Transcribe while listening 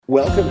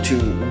Welcome to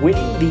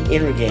Winning the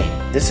Inner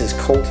Game. This is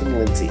Colton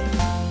Lindsay.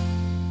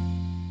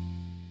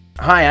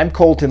 Hi, I'm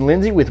Colton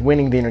Lindsay with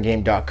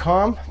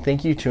winningtheinnergame.com.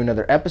 Thank you to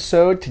another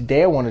episode.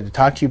 Today I wanted to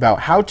talk to you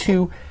about how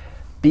to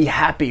be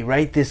happy,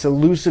 right? This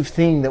elusive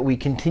thing that we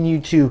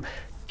continue to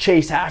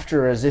chase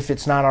after as if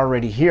it's not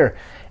already here.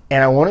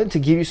 And I wanted to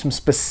give you some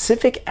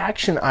specific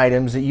action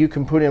items that you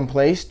can put in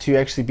place to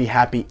actually be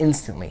happy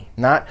instantly.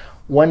 Not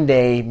one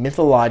day,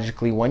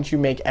 mythologically, once you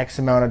make X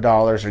amount of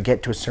dollars or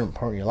get to a certain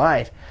point in your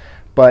life,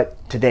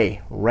 but today,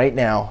 right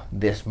now,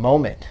 this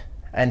moment.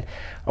 And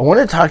I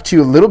want to talk to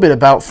you a little bit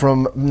about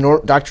from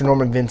Dr.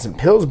 Norman Vincent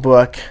Peale's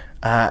book,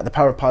 The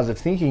Power of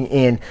Positive Thinking,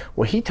 and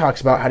what he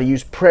talks about how to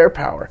use prayer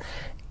power.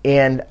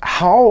 And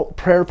how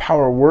prayer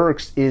power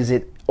works is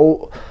it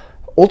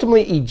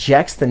ultimately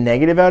ejects the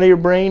negative out of your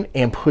brain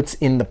and puts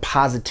in the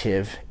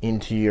positive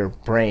into your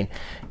brain.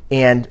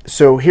 And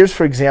so here's,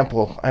 for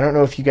example, I don't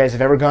know if you guys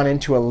have ever gone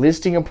into a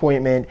listing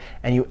appointment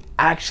and you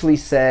actually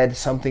said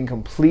something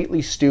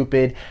completely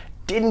stupid,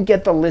 didn't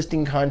get the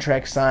listing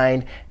contract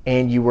signed,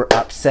 and you were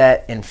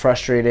upset and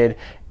frustrated,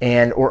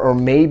 and or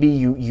maybe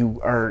you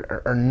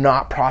are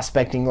not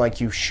prospecting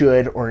like you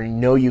should or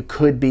know you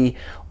could be,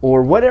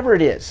 or whatever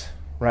it is,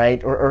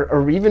 right?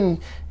 Or even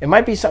it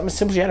might be something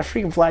simple. You had a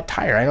freaking flat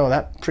tire. I know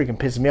that freaking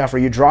pisses me off. Or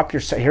you drop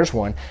your, here's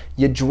one,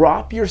 you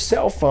drop your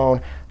cell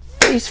phone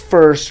face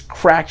first,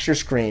 cracks your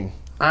screen.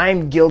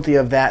 I'm guilty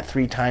of that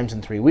 3 times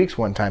in 3 weeks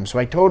one time, so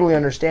I totally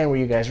understand where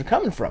you guys are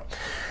coming from.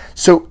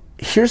 So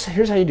here's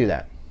how you do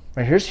that.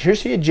 Right, here's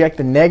how you eject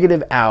the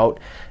negative out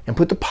and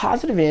put the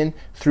positive in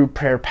through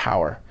prayer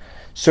power.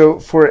 So,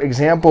 for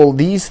example,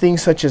 these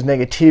things such as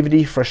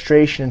negativity,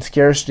 frustration, and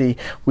scarcity,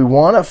 we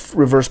want to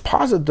reverse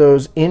posit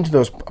those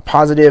into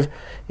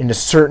into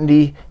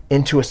certainty,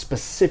 into a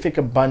specific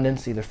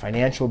abundance, either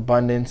financial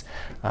abundance,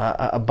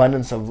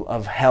 abundance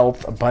of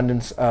health,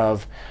 abundance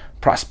of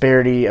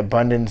prosperity,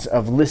 abundance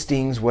of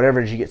listings,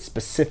 whatever it is, you get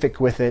specific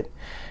with it.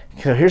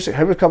 So here's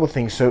a couple of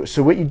things.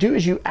 So what you do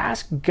is you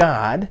ask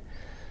God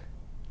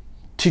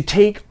to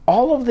take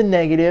all of the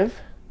negative,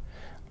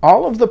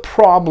 all of the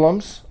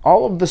problems,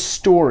 all of the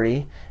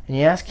story, and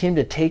you ask him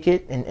to take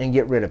it and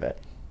get rid of it.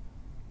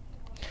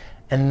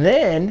 And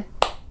then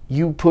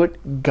you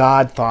put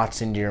God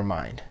thoughts into your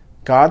mind.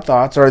 God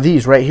thoughts are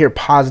these right here: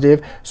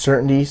 positive,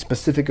 certainty,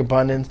 specific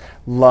abundance,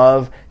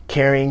 love,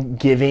 caring,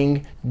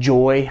 giving,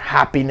 joy,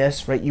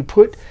 happiness, right? You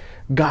put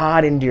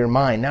God into your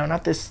mind. Now,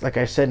 not this, like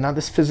I said, not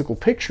this physical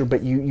picture,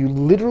 but you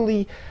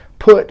literally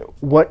put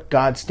what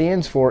God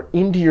stands for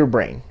into your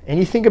brain. And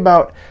you think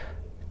about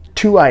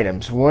 2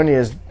 items. One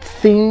is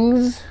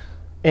things,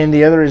 and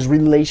the other is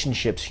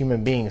relationships,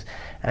 human beings.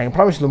 And I can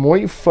promise you, the more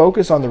you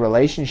focus on the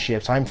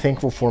relationships, I'm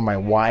thankful for my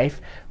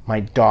wife, my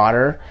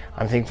daughter,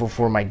 I'm thankful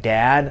for my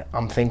dad,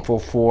 I'm thankful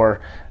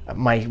for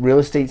my real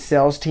estate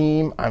sales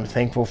team, I'm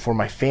thankful for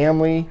my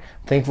family,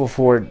 thankful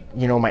for,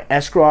 my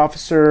escrow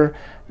officer,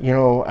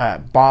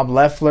 Bob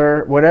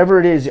Leffler, whatever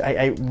it is.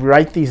 I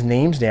write these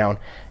names down,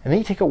 and then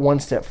you take it one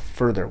step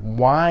further.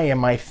 Why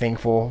am I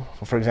thankful?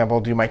 For example,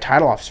 I'll do my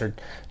title officer,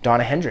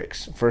 Donna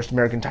Hendricks, First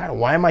American Title.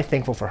 Why am I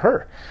thankful for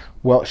her?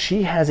 Well,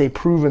 she has a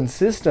proven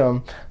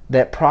system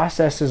that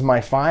processes my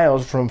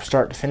files from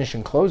start to finish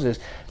and closes,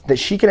 that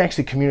she can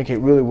actually communicate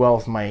really well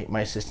with my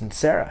assistant,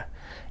 Sarah.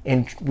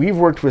 And we've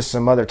worked with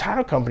some other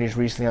title companies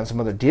recently on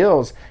some other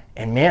deals,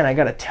 and man, I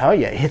got to tell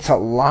you, it's a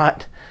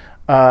lot.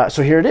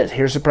 So here it is.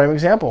 Here's a prime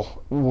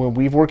example. When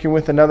we've working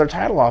with another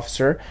title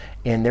officer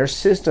and their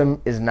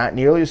system is not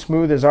nearly as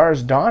smooth as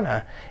ours,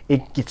 Donna,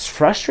 it gets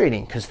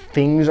frustrating because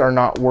things are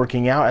not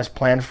working out as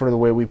planned for the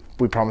way we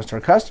promised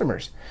our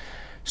customers.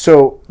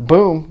 So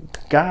boom,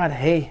 God,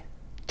 hey,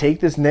 take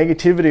this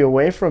negativity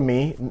away from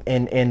me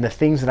and the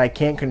things that I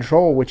can't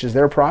control, which is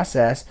their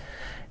process,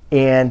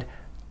 and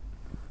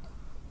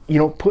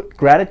put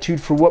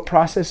gratitude for what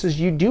processes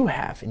you do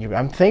have. And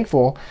I'm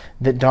thankful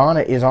that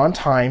Donna is on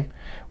time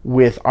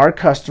with our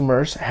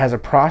customers, has a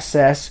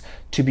process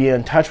to be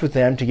in touch with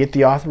them, to get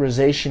the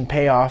authorization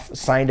payoff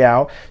signed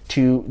out,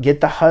 to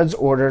get the HUDs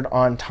ordered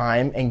on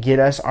time and get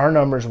us our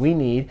numbers we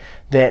need,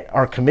 that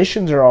our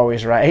commissions are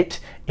always right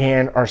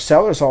and our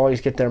sellers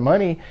always get their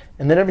money,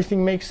 and then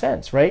everything makes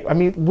sense, right? I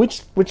mean,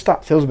 which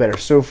thought feels better?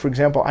 So for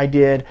example, I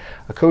did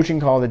a coaching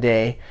call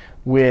today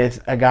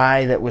with a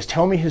guy that was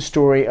telling me his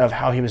story of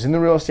how he was in the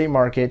real estate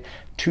market,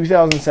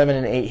 2007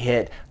 and 8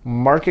 hit,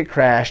 market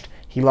crashed,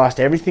 he lost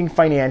everything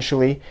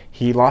financially,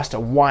 he lost a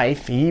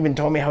wife, he even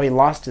told me how he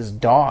lost his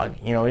dog.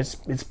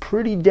 It's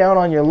pretty down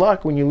on your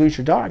luck when you lose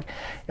your dog.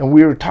 And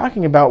we were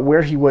talking about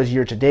where he was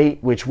year to date,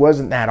 which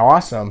wasn't that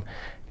awesome,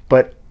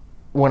 but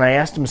when I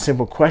asked him a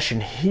simple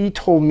question, he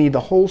told me the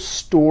whole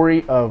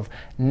story of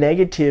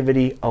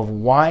negativity of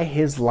why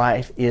his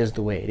life is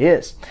the way it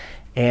is.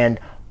 And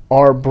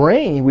our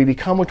brain, we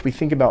become what we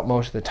think about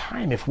most of the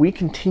time. If we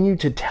continue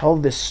to tell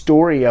this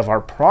story of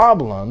our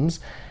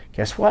problems,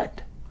 guess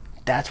what?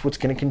 That's what's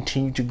going to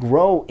continue to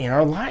grow in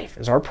our life,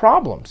 is our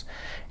problems.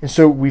 And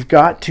so we've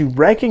got to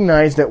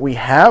recognize that we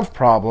have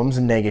problems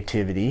and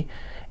negativity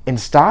and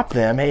stop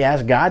them. Hey,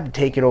 ask God to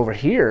take it over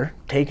here,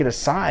 take it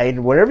aside,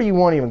 whatever you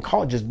want to even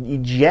call it. Just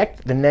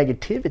eject the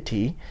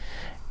negativity,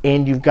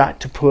 and you've got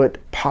to put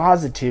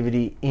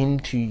positivity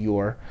into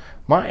your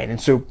mind. And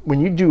so when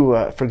you do,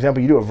 for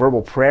example, you do a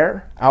verbal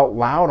prayer out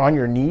loud on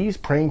your knees,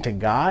 praying to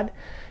God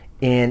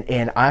and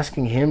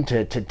asking Him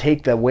to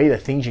take away the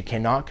things you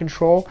cannot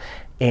control,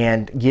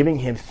 and giving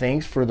Him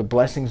thanks for the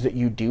blessings that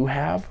you do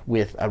have,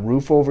 with a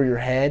roof over your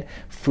head,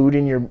 food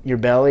in your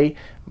belly,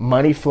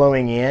 money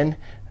flowing in,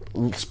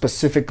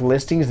 specific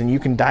listings, and you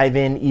can dive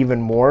in even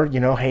more,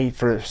 hey,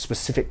 for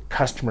specific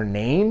customer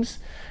names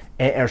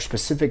or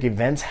specific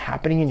events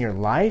happening in your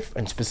life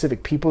and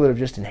specific people that have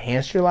just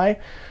enhanced your life.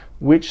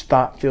 Which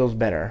thought feels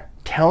better?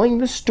 Telling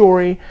the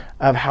story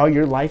of how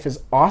your life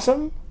is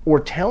awesome, or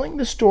telling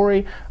the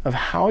story of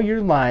how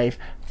your life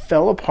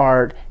fell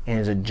apart and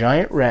is a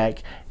giant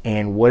wreck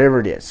and whatever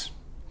it is?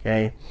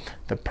 Okay?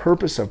 The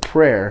purpose of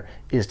prayer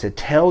is to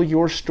tell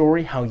your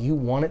story how you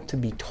want it to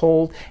be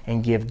told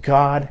and give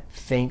God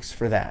thanks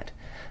for that.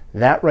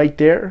 That right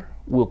there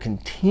will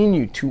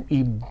continue to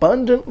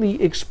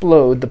abundantly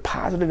explode the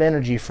positive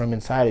energy from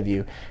inside of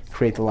you,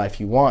 create the life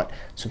you want.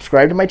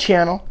 Subscribe to my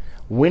channel,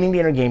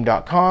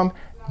 winningtheinnergame.com.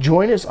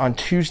 Join us on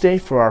Tuesday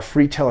for our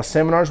free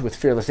teleseminars with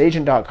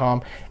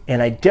fearlessagent.com,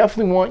 and I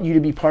definitely want you to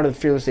be part of the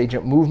Fearless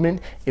Agent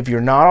movement. If you're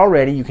not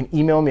already, you can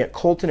email me at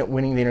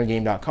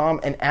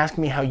colton@winningtheinnergame.com and ask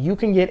me how you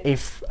can get a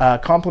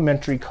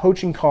complimentary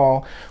coaching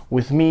call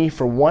with me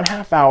for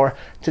 1/2 hour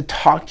to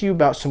talk to you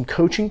about some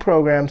coaching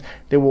programs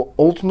that will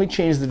ultimately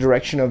change the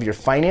direction of your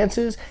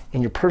finances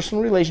and your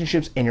personal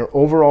relationships and your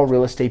overall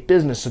real estate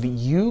business, so that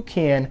you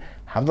can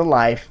have the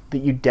life that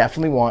you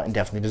definitely want and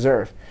definitely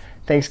deserve.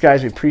 Thanks,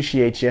 guys. We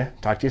appreciate you.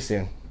 Talk to you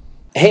soon.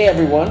 Hey,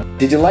 everyone.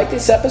 Did you like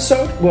this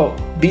episode? Well,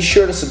 be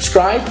sure to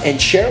subscribe and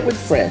share it with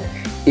a friend.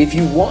 If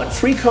you want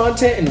free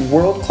content and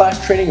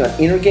world-class training on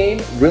inner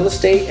game, real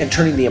estate, and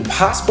turning the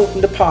impossible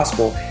into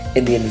possible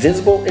and the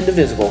invisible into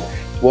visible,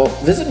 well,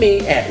 visit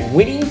me at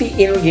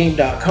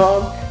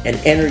winningtheinnergame.com and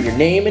enter your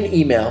name and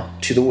email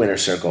to the Winner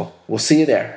Circle. We'll see you there.